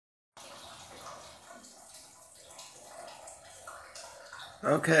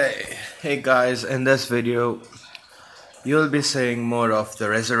Okay, hey guys, in this video you'll be seeing more of the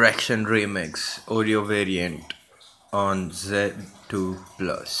Resurrection Remix Oreo variant on Z2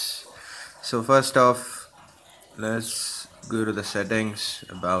 Plus. So first off, let's go to the settings,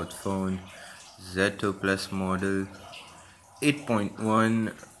 about phone, Z2 Plus model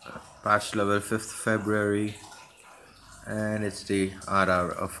 8.1, patch level 5th February, and it's the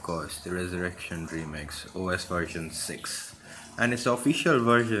RR, of course, the Resurrection Remix OS version 6, and it's the official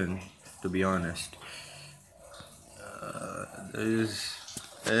version, to be honest. is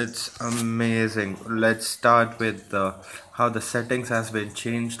it's amazing. Let's start with how the settings has been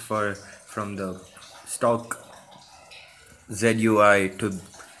changed from the stock ZUI to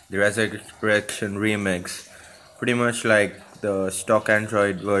the Resurrection Remix. Pretty much like the stock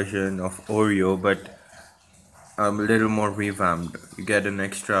Android version of Oreo, but a little more revamped. You get an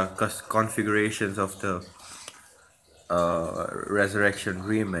extra configurations of the Resurrection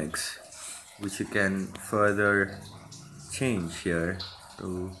Remix, which you can further change here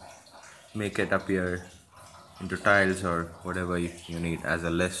to make it appear into tiles or whatever you need as a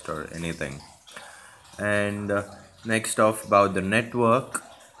list or anything. And next off, about the network.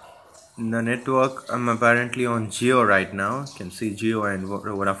 The network, I'm apparently on Jio right now. You can see Jio and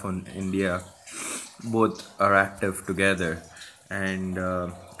Vodafone India both are active together, and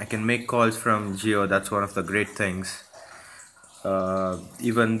I can make calls from Jio. That's one of the great things.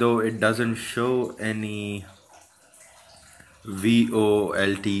 Even though it doesn't show any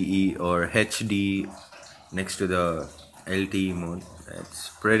VOLTE or HD next to the LTE mode, it's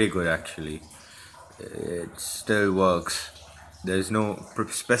pretty good actually. It still works. There's no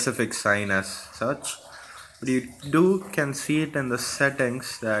specific sign as such, but you can see it in the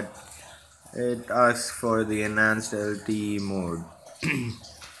settings that it asks for the enhanced LTE mode.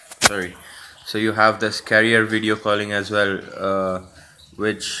 Sorry. So you have this carrier video calling as well,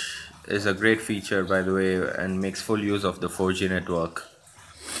 which is a great feature, by the way, and makes full use of the 4G network.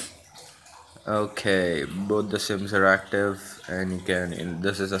 Okay, both the sims are active, and you can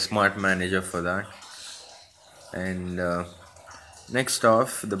this is a smart manager for that. And next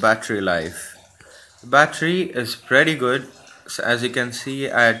off, the battery life. The battery is pretty good. So as you can see,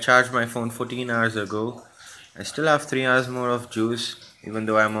 I had charged my phone 14 hours ago. I still have 3 hours more of juice, even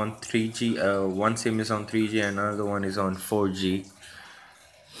though I'm on 3G. One sim is on 3G and another one is on 4G.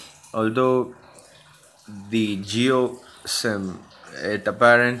 Although the Geo sim, it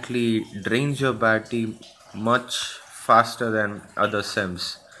apparently drains your battery much faster than other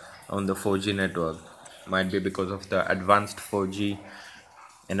sims on the 4G network. Might be because of the enhanced 4G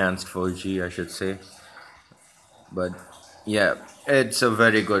I should say. But yeah, it's a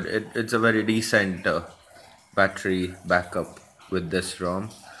very good, it's a very decent battery backup with this ROM.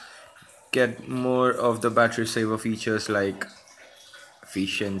 Get more of the battery saver features like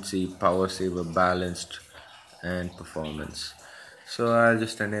efficiency, power saver, balanced, and performance. So I'll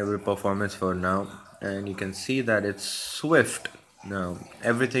just enable performance for now, and you can see that it's swift now.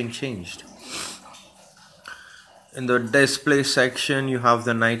 Everything changed. In the display section, you have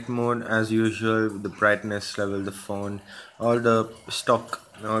the night mode as usual, the brightness level, the font, all the stock,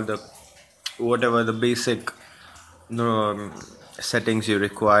 all the whatever the basic settings you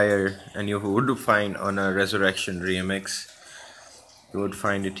require and you would find on a Resurrection Remix. You would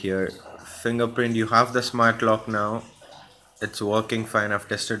find it here. Fingerprint, you have the smart lock now. It's working fine. I've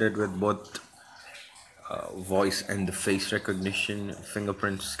tested it with both voice and the face recognition.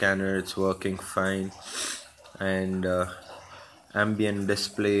 Fingerprint scanner, it's working fine. And ambient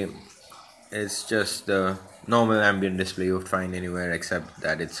display is just the normal ambient display you would find anywhere, except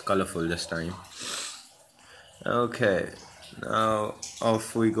that it's colorful this time. Okay, now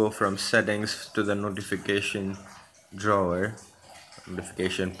off we go from settings to the notification drawer,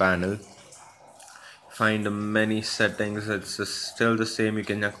 notification panel. Find many settings. It's still the same. You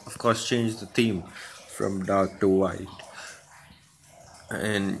can of course change the theme from dark to white,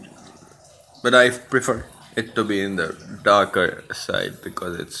 but I prefer it to be in the darker side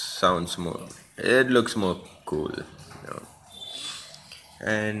because it looks more cool, you know.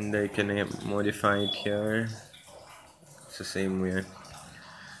 And I can modify it here. It's the same way.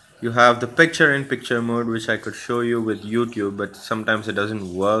 You have the picture-in-picture mode, which I could show you with YouTube, but sometimes it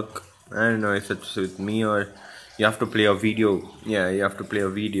doesn't work. I don't know if it's with me or you have to play a video. Yeah, you have to play a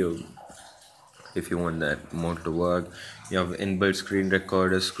video if you want that mode to work. You have inbuilt screen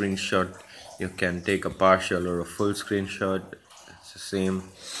recorder, screenshot. You can take a partial or a full screenshot. It's the same.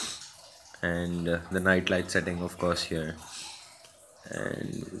 And the night light setting, of course, here.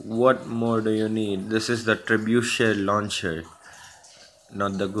 And what more do you need? This is the Trebuchet launcher,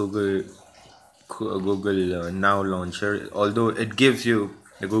 not the Google Google Now launcher, although it gives you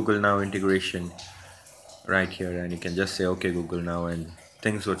the Google Now integration right here, and you can just say okay Google Now and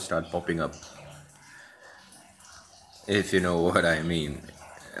things would start popping up, if you know what I mean.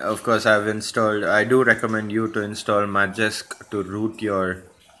 Of course, I do recommend you to install Magisk to root your,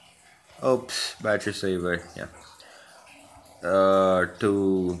 oops, battery saver, yeah,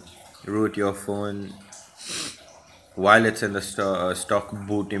 to root your phone while it's in the stock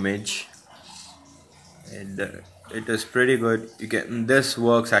boot image. And it is pretty good. You can, this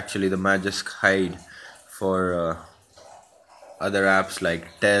works actually, the Magisk hide, for other apps like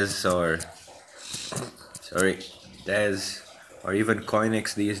Tez, or even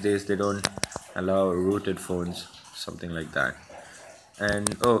Coinex. These days they don't allow rooted phones, something like that.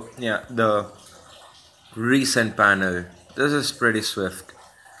 And oh yeah, the recent panel, this is pretty swift.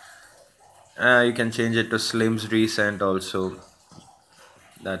 You can change it to Slim's recent also,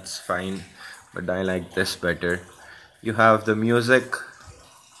 that's fine, but I like this better. You have the music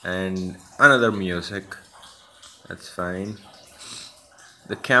and another music, that's fine.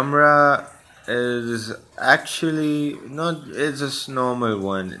 The camera is actually not, it's just normal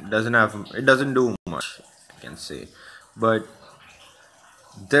one. It doesn't do much, I can say. But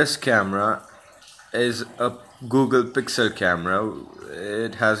this camera is a Google Pixel camera.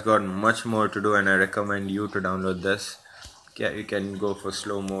 It has got much more to do, and I recommend you to download this. Yeah, you can go for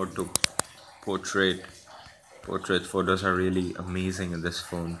slow mode to portrait. Portrait photos are really amazing in this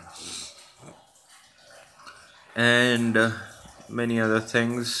phone. And many other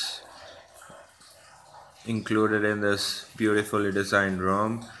things included in this beautifully designed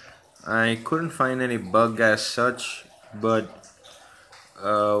ROM. I couldn't find any bug as such, but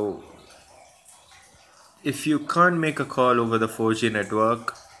if you can't make a call over the 4G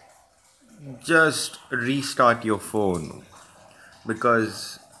network, just restart your phone,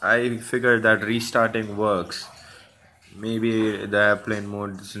 because I figured that restarting works. Maybe the airplane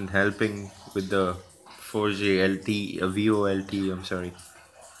mode isn't helping with the 4G LT, VoLT, I'm sorry.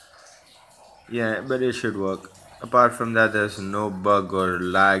 Yeah, but it should work. Apart from that, there's no bug or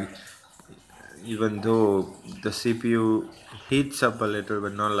lag, even though the CPU heats up a little,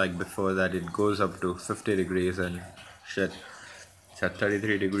 but not like before that. It goes up to 50 degrees and shit. It's at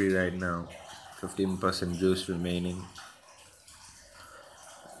 33 degrees right now, 15% juice remaining.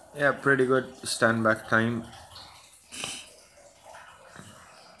 Yeah, pretty good standback time.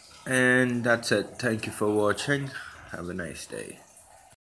 And that's it. Thank you for watching. Have a nice day.